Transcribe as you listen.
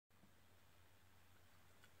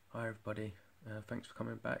Hi everybody, thanks for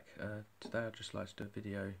coming back. Today I'd just like to do a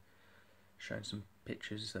video showing some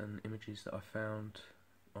pictures and images that I found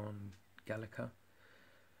on Gallica.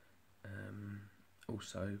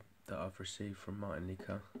 Also that I've received from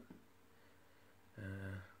Liedtke.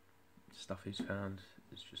 Stuff he's found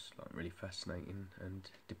is just like really fascinating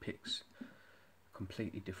and depicts a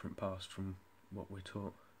completely different past from what we're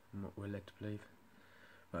taught and what we're led to believe.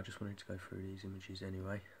 But I just wanted to go through these images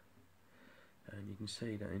anyway. And you can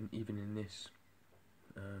see that even in this,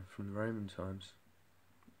 from the Roman times,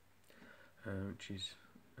 which is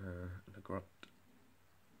the grot.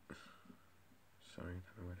 Sorry, I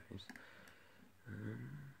don't know where it is.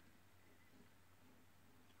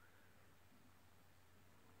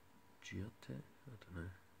 Giote, I don't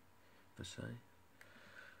know if I say.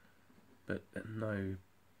 But no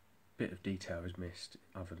bit of detail is missed,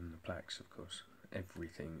 other than the plaques, of course.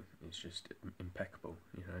 Everything is just impeccable,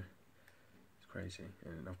 you know. Crazy,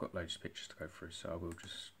 and I've got loads of pictures to go through, so I will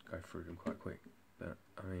just go through them quite quick. But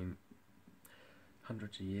I mean,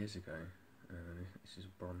 hundreds of years ago, this is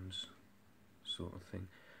a bronze sort of thing.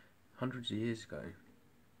 Hundreds of years ago,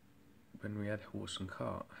 when we had horse and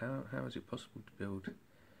cart, how is it possible to build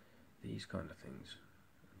these kind of things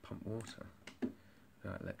and pump water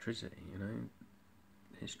without electricity? You know,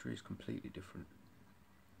 history is completely different.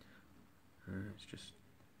 It's just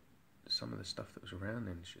some of the stuff that was around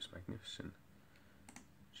then is just magnificent.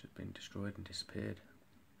 Have been destroyed and disappeared.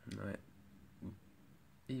 And like,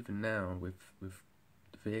 even now with the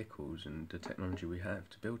vehicles and the technology we have,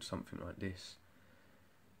 to build something like this,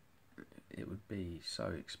 it would be so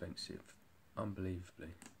expensive,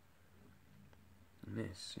 unbelievably. And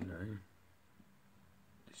this, you know,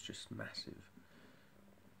 it's just massive.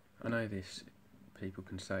 I know this, people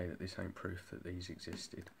can say that this ain't proof that these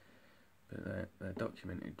existed, but they're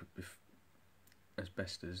documented as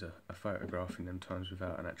best as a photograph in them times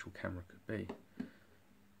without an actual camera could be.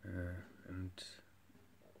 And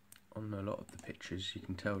on a lot of the pictures you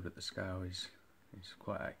can tell that the scale is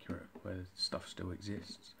quite accurate, where stuff still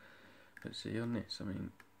exists. But see, on this, I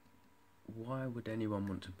mean, why would anyone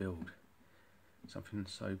want to build something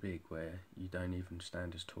so big where you don't even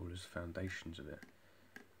stand as tall as the foundations of it?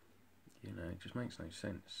 You know, it just makes no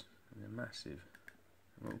sense. And they're massive.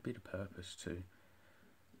 And what would be the purpose to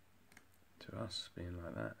us being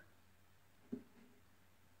like that?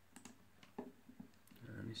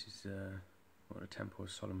 And this is what the Temple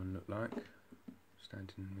of Solomon looked like,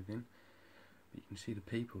 standing within. But you can see the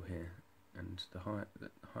people here and the height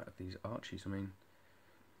of these arches. I mean,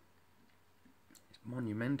 it's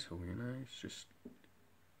monumental, you know. It's just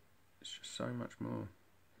so much more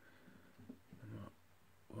than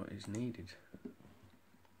what is needed.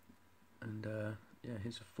 And yeah,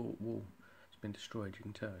 here's a fort wall. It's been destroyed. You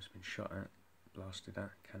can tell it's been shot at, blasted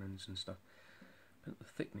at, cannons and stuff. But the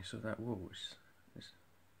thickness of that wall is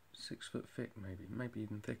 6 foot thick, maybe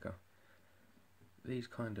even thicker. These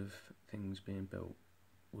kind of things being built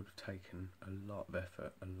would have taken a lot of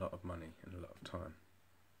effort, a lot of money, and a lot of time,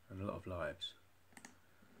 and a lot of lives.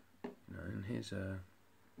 You know, and here's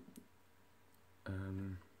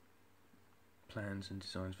plans and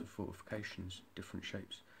designs for fortifications, different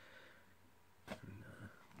shapes. And,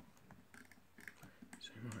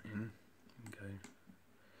 zoom right in and go.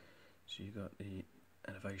 So you got the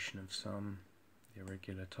elevation of some, the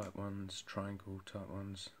irregular type ones, triangle type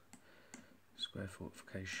ones, square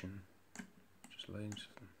fortification, just loads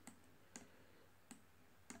of them.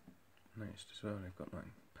 Noticed as well they've got like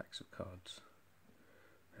packs of cards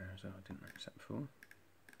there as well. I didn't notice that before.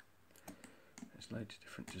 There's loads of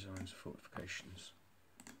different designs of fortifications,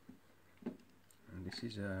 and this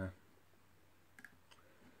is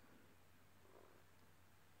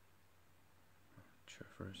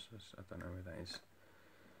I don't know where that is.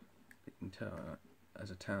 But you can tell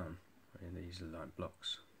as a town where these are like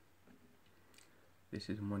blocks. This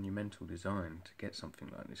is a monumental design to get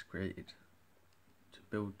something like this created. To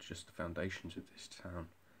build just the foundations of this town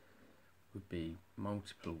would be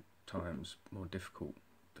multiple times more difficult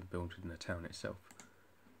than building the town itself.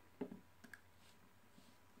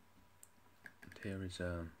 And here is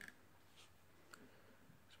some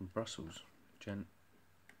Brussels, Gent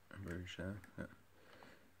and Bruges there.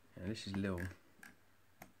 Yeah, this is Lille.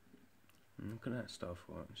 And look at that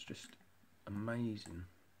starfort, it's just amazing.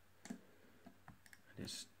 And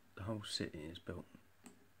the whole city is built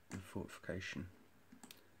with fortification.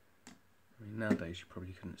 I mean, nowadays you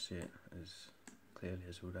probably couldn't see it as clearly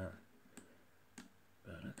as all that.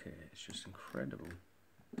 But look at it, it's just incredible.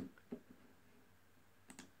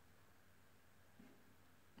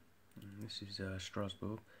 And this is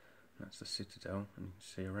Strasbourg, and that's the citadel, and you can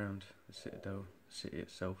see around the citadel, the city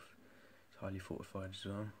itself, it's highly fortified as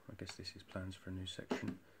well. I guess this is plans for a new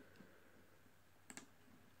section.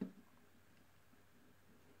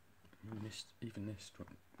 Even this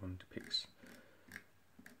one depicts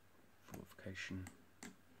fortification,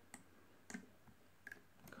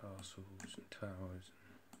 castles and towers.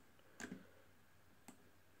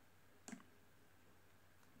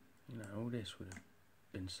 You know, all this would have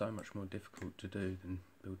been so much more difficult to do than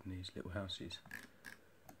building these little houses.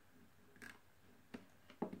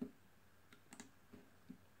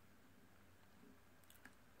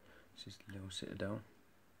 This is the little citadel.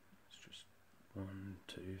 It's just 1,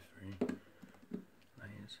 2, 3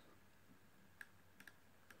 layers.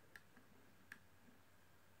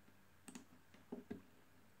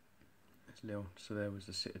 There's little, so there was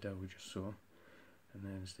the citadel we just saw, and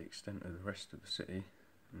there's the extent of the rest of the city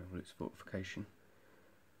and all its fortification.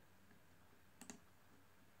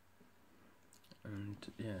 And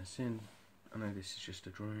yeah, I know this is just a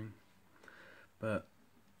drawing, but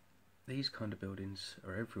these kind of buildings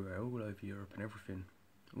are everywhere, all over Europe and everything,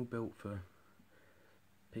 all built for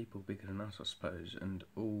people bigger than us, I suppose, and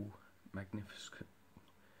all magnificent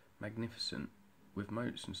with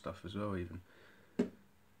moats and stuff as well even.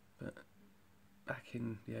 But back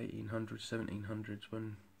in the 1800s, 1700s,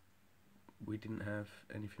 when we didn't have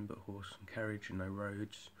anything but horse and carriage and no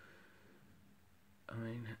roads, I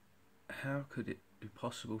mean, how could it be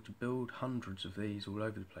possible to build hundreds of these all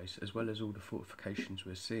over the place, as well as all the fortifications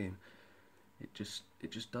we're seeing? It just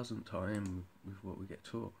doesn't tie in with what we get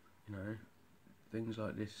taught, you know. Things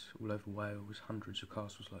like this all over Wales, hundreds of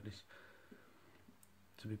castles like this,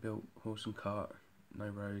 to be built horse and cart, no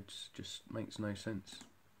roads, just makes no sense.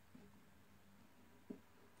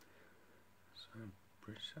 So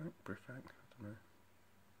Brifac, I don't know.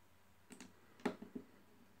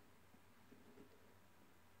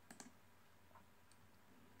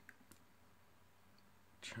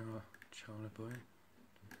 Charleboy.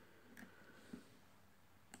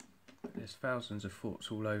 There's thousands of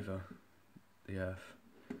forts all over the earth.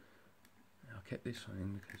 I kept this one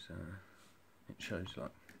in because it shows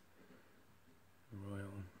like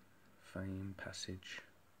royal fame passage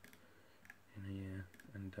in a year,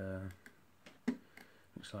 and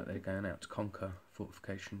looks like they're going out to conquer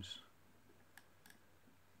fortifications.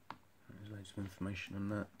 There's loads of information on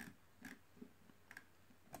that.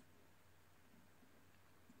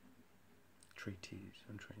 Treaties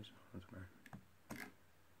and trees, I don't know.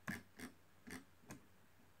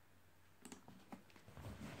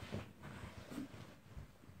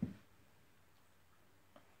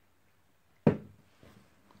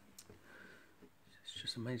 It's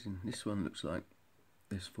just amazing. This one looks like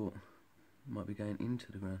this fort might be going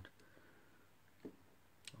into the ground. I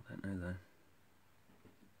don't know though.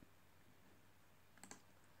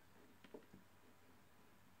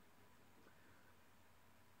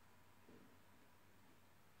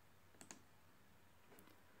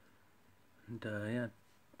 And yeah,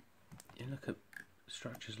 you look at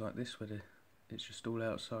structures like this where it's just all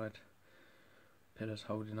outside, pillars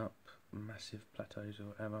holding up massive plateaus or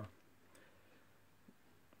whatever.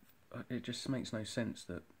 It just makes no sense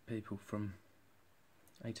that people from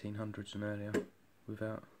 1800s and earlier,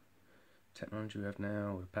 without technology we have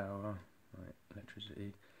now, with power, like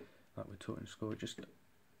electricity, like we're taught in school, it just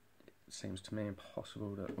seems to me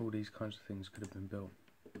impossible that all these kinds of things could have been built.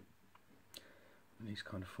 And these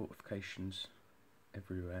kind of fortifications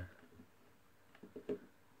everywhere.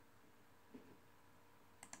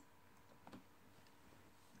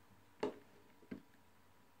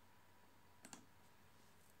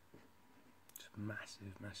 It's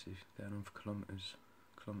massive, going on for kilometres,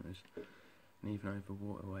 and even over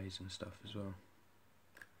waterways and stuff as well.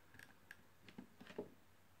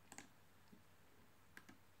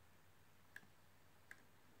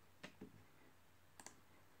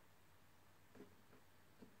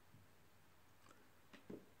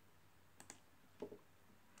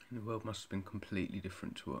 And the world must have been completely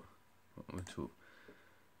different to what we're taught.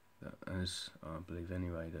 That, as I believe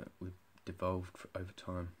anyway, that we've devolved over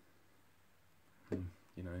time. And,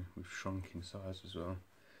 you know, we've shrunk in size as well.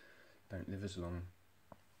 Don't live as long.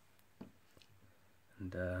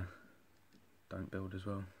 And don't build as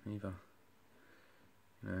well either.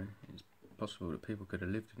 You know, it's possible that people could have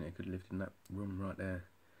lived in it, could have lived in that room right there.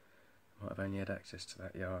 Might have only had access to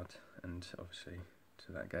that yard and obviously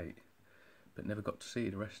to that gate, but never got to see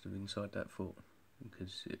the rest of inside that fort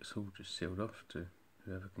because it's all just sealed off to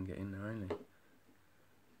whoever can get in there only.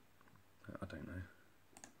 I don't know.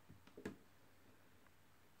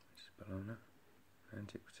 This is Bologna,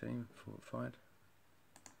 antiquity, fortified.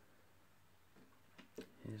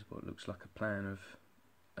 Here's what looks like a plan of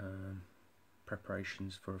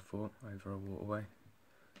preparations for a fort over a waterway.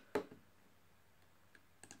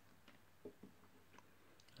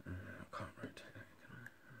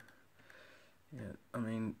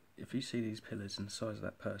 mean, if you see these pillars and the size of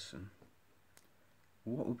that person,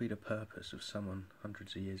 what would be the purpose of someone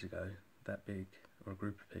hundreds of years ago, that big, or a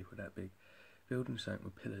group of people that big, building something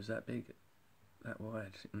with pillars that big, that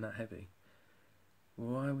wide, and that heavy?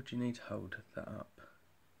 Why would you need to hold that up?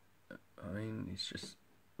 I mean, it's just,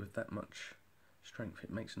 with that much strength, it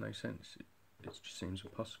makes no sense. It just seems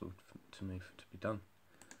impossible to me to be done.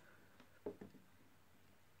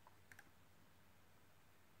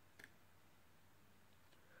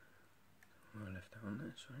 I left that on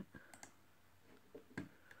there, sorry.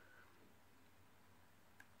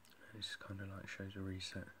 This kind of like shows a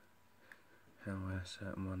reset, how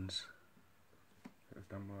certain ones that have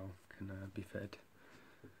done well can be fed,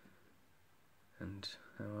 and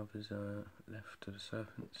how others are left to the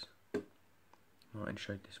servants. Martin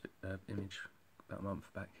showed this image about a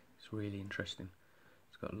month back. It's really interesting.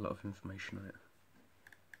 It's got a lot of information on it.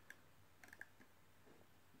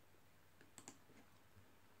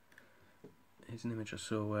 Here's an image I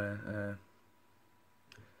saw where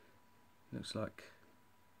looks like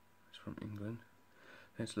it's from England.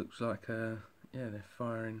 It looks like yeah, they're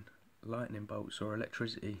firing lightning bolts or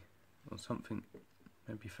electricity or something,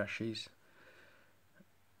 maybe fasces,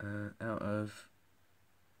 out of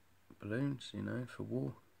balloons, you know, for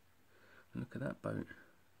war. And look at that boat,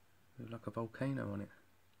 there's like a volcano on it.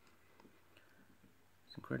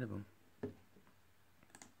 It's incredible.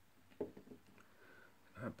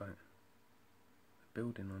 That boat, a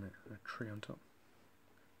building on it, a tree on top,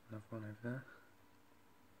 another one over there.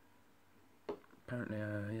 Apparently,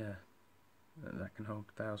 yeah, that can hold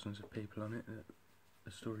thousands of people on it.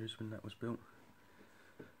 The story is when that was built.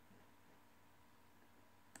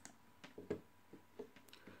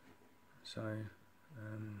 So,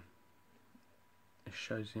 it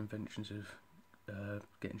shows the inventions of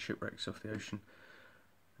getting shipwrecks off the ocean,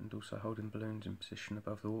 and also holding balloons in position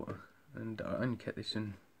above the water. And I only kept this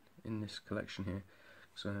in this collection here,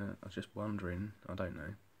 so I was just wondering, I don't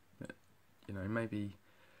know, but, you know, maybe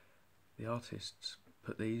the artists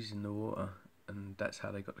put these in the water, and that's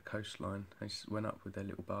how they got the coastline. They went up with their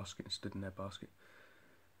little basket and stood in their basket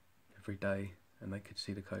every day, and they could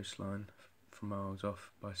see the coastline from miles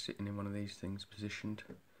off by sitting in one of these things positioned.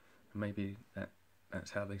 And maybe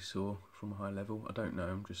that's how they saw from a high level. I don't know,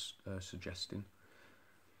 I'm just suggesting.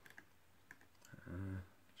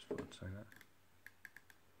 Just thought I'd say that.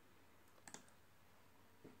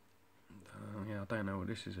 Yeah, I don't know what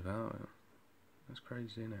this is about. That's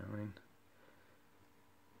crazy, isn't it? I mean,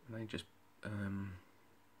 they just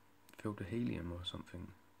filled with helium or something.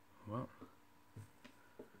 What?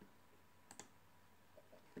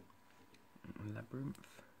 Labyrinth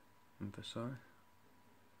in Versailles.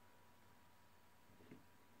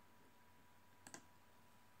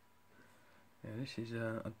 Yeah, this is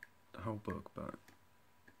a whole book, but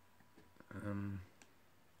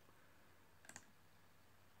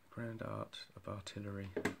grand art of artillery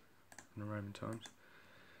in the Roman times.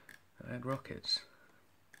 They had rockets.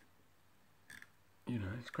 You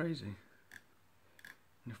know, it's crazy.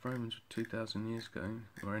 And if Romans were 2,000 years ago,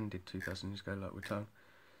 or ended 2,000 years ago, like we're told,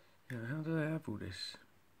 you know, how do they have all this?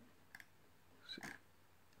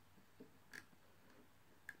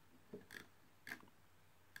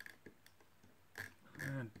 They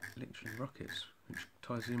had literally rockets, which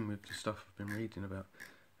ties in with the stuff I've been reading about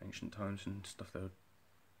ancient times and stuff they were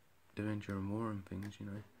doing during war and things, you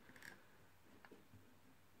know.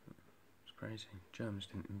 It's crazy. Germans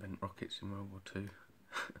didn't invent rockets in World War II.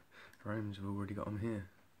 The Romans have already got them here.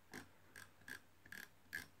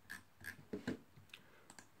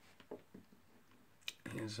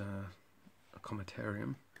 Here's a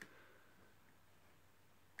cometarium,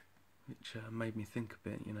 which made me think a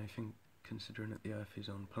bit, you know, considering that the Earth is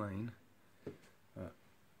on plane.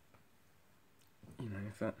 You know,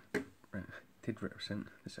 if that did represent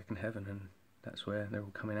the second heaven, and that's where they're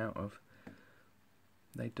all coming out of,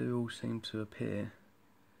 they do all seem to appear,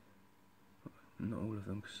 not all of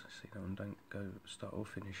them, because I see that one don't go start or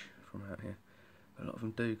finish from out here, but a lot of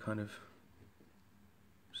them do kind of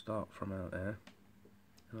start from out there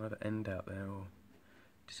and either end out there or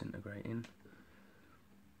disintegrate in.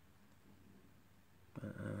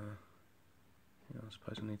 But yeah, I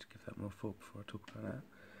suppose I need to give that more thought before I talk about that.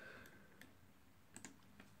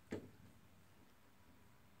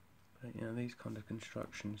 But you know, these kind of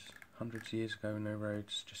constructions, hundreds of years ago, no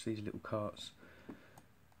roads, just these little carts,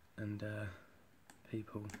 and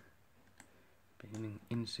people being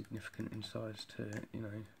insignificant in size to it, you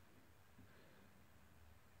know,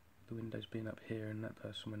 the windows being up here and that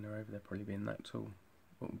person when they're over there probably being that tall.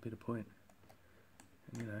 What would be the point?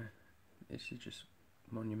 And, you know, this is just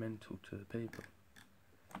monumental to the people.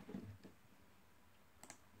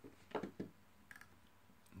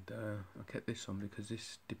 I kept this on because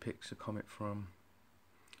this depicts a comet from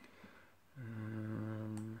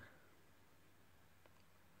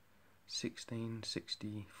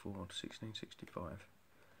 1664 to 1665.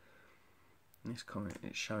 And this comet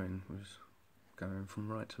it's showing was going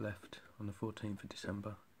from right to left on the 14th of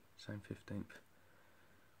December, same 15th,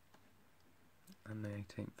 and the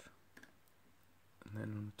 18th. And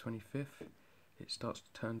then on the 25th, it starts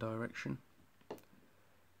to turn direction.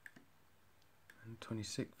 And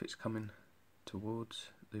 26th, it's coming towards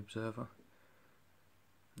the observer.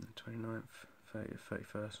 And the 29th, 30th,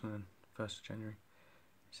 31st, and then 1st of January.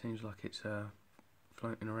 It seems like it's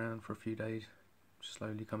floating around for a few days,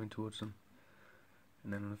 slowly coming towards them.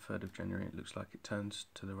 And then on the 3rd of January, it looks like it turns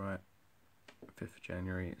to the right. 5th of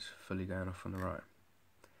January, it's fully going off on the right.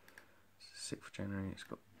 6th of January, it's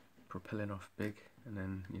got propelling off big, and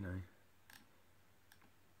then, you know,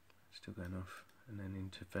 still going off. And then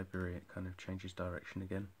into February, it kind of changes direction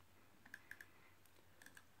again.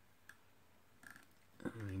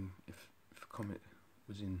 I mean, if a comet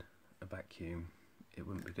was in a vacuum, it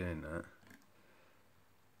wouldn't be doing that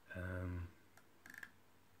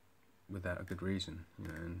without a good reason, you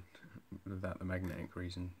know, and without the magnetic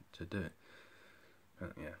reason to do it.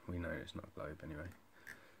 But yeah, we know it's not a globe anyway.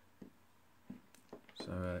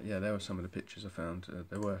 So yeah, there were some of the pictures I found.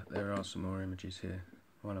 There are some more images here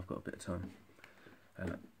while I've got a bit of time.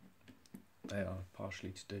 They are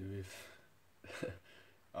partially to do with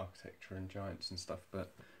architecture and giants and stuff,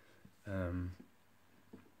 but it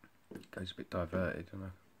goes a bit diverted, and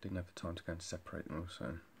I didn't have the time to go and separate them all,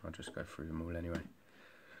 so I'll just go through them all anyway.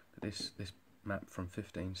 But this map from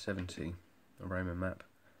 1570, a Roman map,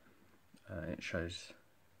 it shows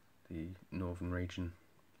the northern region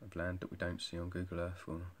of land that we don't see on Google Earth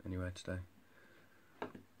or anywhere today.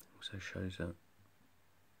 Also shows that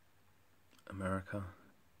America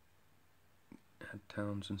had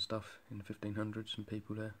towns and stuff in the 1500s and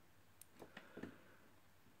people there.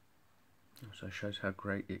 Also shows how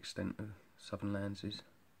great the extent of southern lands is.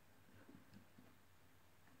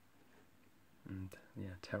 And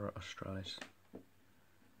yeah, Terra Australis,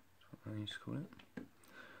 that's what I used to call it.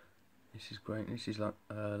 This is great. This is like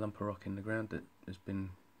a lump of rock in the ground that has been,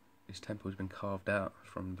 this temple has been carved out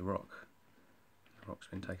from the rock. The rock's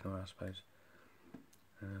been taken away, I suppose.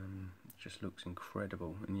 It just looks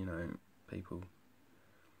incredible, and you know, people,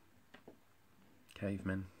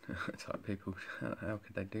 cavemen type people, how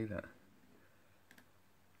could they do that?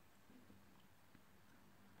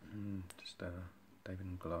 Just David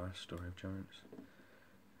and Goliath, story of giants.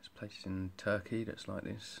 There's places in Turkey that's like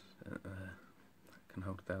this, that can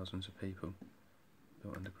hold thousands of people,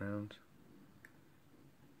 built underground.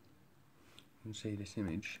 You can see this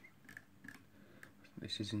image.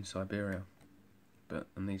 This is in Siberia,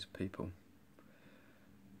 and these are people.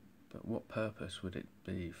 But what purpose would it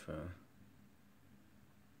be for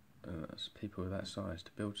people of that size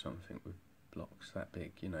to build something with blocks that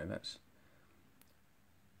big? You know, that's,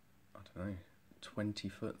 I don't know, 20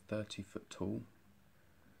 foot, 30 foot tall,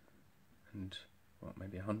 and what,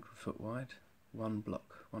 maybe 100 foot wide? One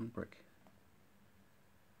block, one brick.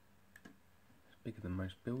 It's bigger than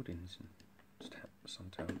most buildings in some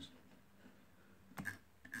towns.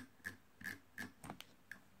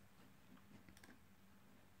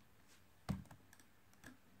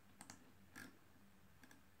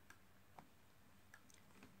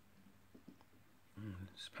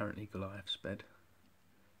 It's apparently Goliath's bed,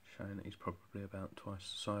 showing that he's probably about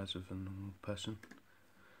twice the size of a normal person.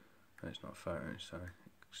 No, it's not a photo, so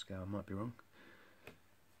scale might be wrong.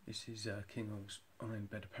 This is King Og's iron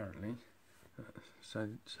bed, apparently. So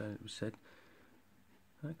it was said.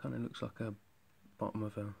 That kind of looks like a bottom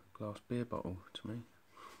of a glass beer bottle to me.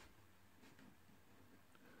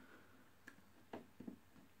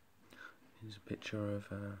 Here's a picture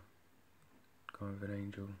of a guy with an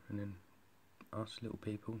angel, and then us little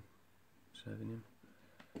people serving him.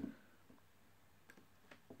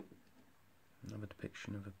 Another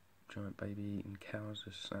depiction of a giant baby eating cows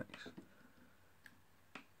as snacks.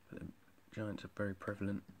 But giants are very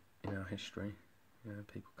prevalent in our history. You know,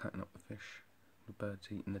 people cutting up the fish, the birds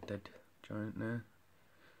eating the dead giant there.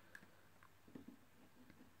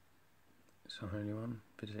 It's a holy one,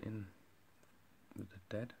 visiting with the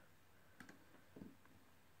dead.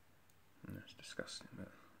 And that's disgusting, but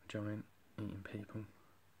a giant eating people.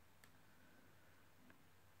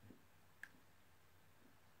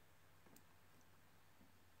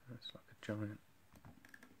 That's like a giant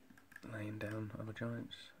laying down other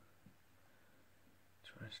giants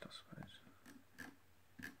to rest, I suppose.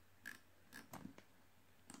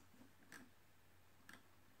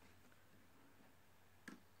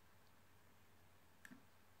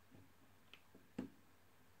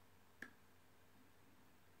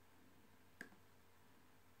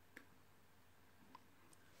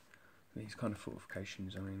 these kind of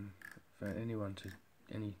fortifications, I mean, for anyone to,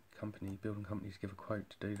 any company, building companies, give a quote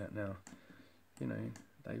to do that now, you know,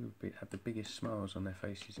 they would have the biggest smiles on their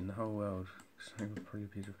faces in the whole world. So they would probably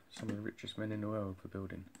be some of the richest men in the world for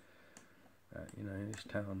building. You know, this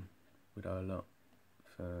town would owe a lot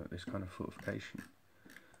for this kind of fortification.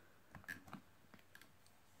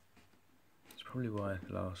 It's probably why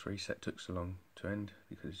the last reset took so long to end,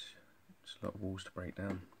 because it's a lot of walls to break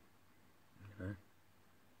down, you know.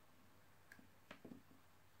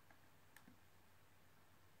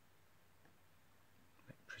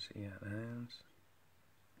 Electricity out of the hands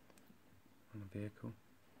on the vehicle.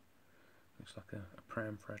 Looks like a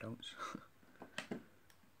pram for adults.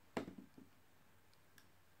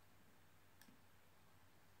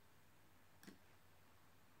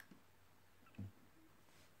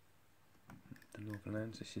 The Northern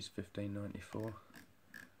Lands, this is 1594.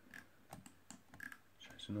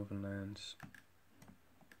 Shows the Northern Lands.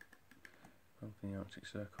 Above the Arctic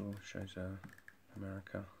Circle shows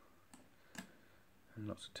America. And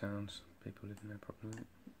lots of towns, people living there probably.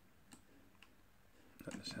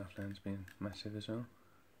 Like the Southlands being massive as well.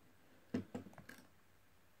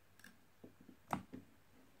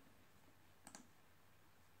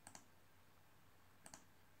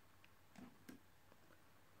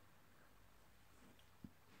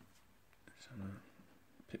 So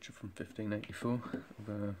a picture from 1584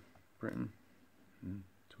 of Britain and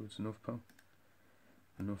towards the North Pole,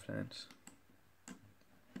 the Northlands.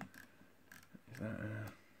 Is that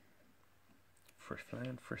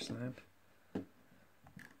Friesland?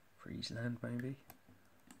 Friesland maybe?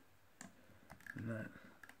 And that,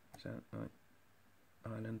 is that like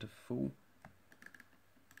Island of Fall?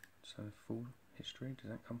 So Fall history,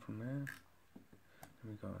 does that come from there? And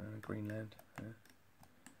we've got Greenland there.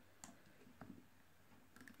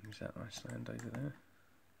 Is that Iceland over there?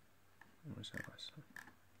 Or is that Iceland?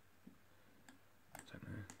 I don't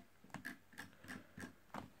know.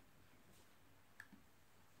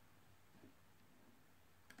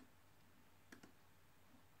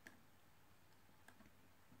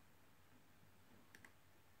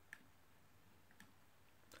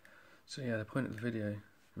 So yeah, the point of the video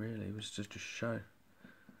really was just to show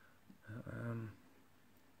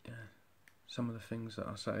yeah, some of the things that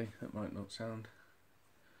I say that might not sound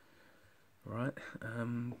right,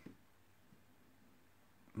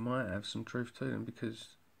 might have some truth to them,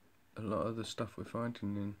 because a lot of the stuff we're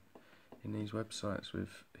finding in these websites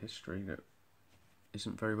with history that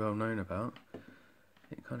isn't very well known about,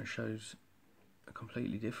 it kind of shows a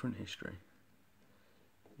completely different history.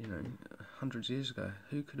 You know, hundreds of years ago,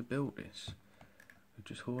 who could have built this with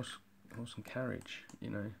just horse and carriage? You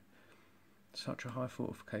know, such a high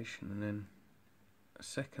fortification, and then a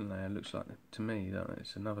second layer looks like, to me, that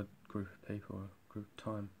it's another group of people, a group of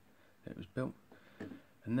time that it was built,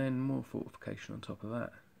 and then more fortification on top of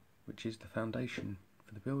that, which is the foundation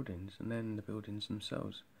for the buildings, and then the buildings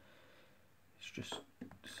themselves. It's just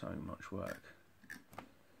so much work.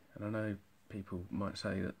 And I know people might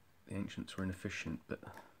say that the ancients were inefficient, but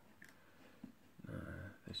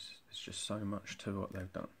there's just so much to what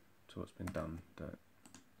they've done, to what's been done, that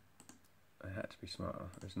they had to be smarter.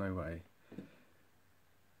 There's no way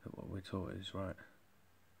that what we're taught is right.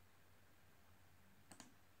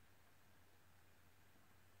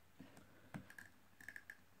 I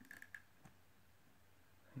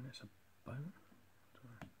think that's a boat.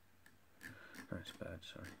 No, it's a bird,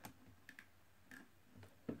 sorry.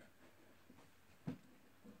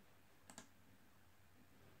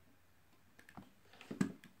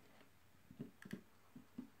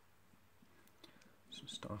 Some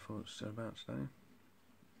starforts still about today.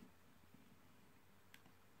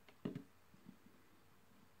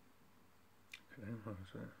 Okay, what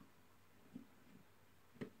was that?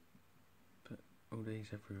 But all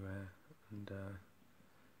these everywhere, and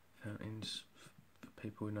fountains for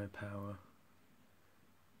people with no power.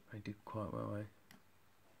 They did quite well, eh?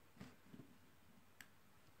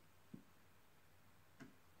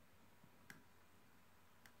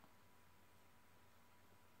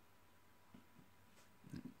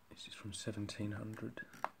 This is from 1700.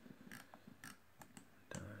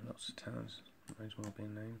 Lots of towns, those more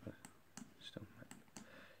being named, but still,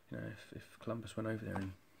 you know, if Columbus went over there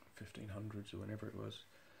in 1500s or whenever it was,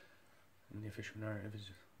 and the official narrative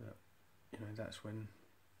is that, you know, that's when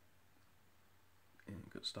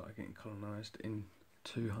it got started getting colonised in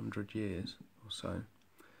 200 years or so.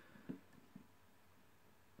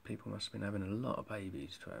 People must have been having a lot of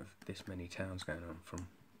babies to have this many towns going on, from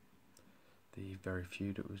the very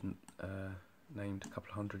few that was named a couple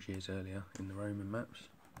of hundred years earlier in the Roman maps.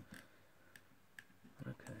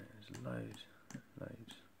 Okay, there's loads.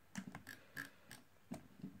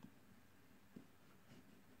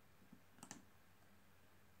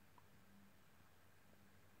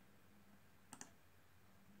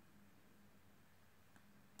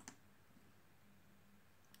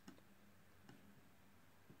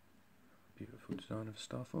 simple design of a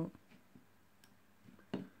starfort.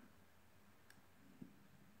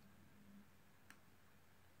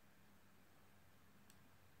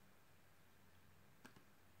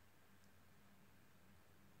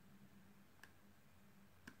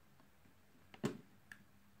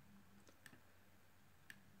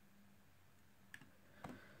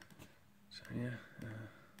 So yeah,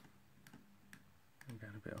 I'm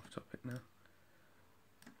going a bit off topic now.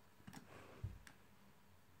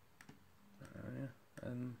 Yeah,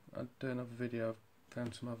 I'll do another video. I've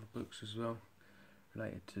found some other books as well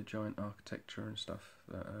related to giant architecture and stuff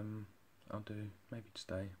that I'll do maybe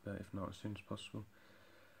today, but if not, as soon as possible.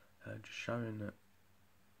 Just showing that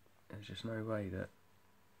there's just no way that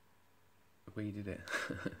we did it.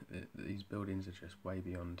 These buildings are just way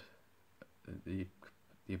beyond the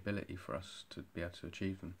ability for us to be able to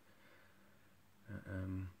achieve them.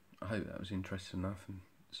 I hope that was interesting enough and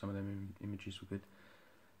some of them images were good.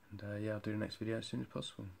 And yeah, I'll do the next video as soon as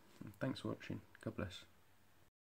possible. Thanks for watching. God bless.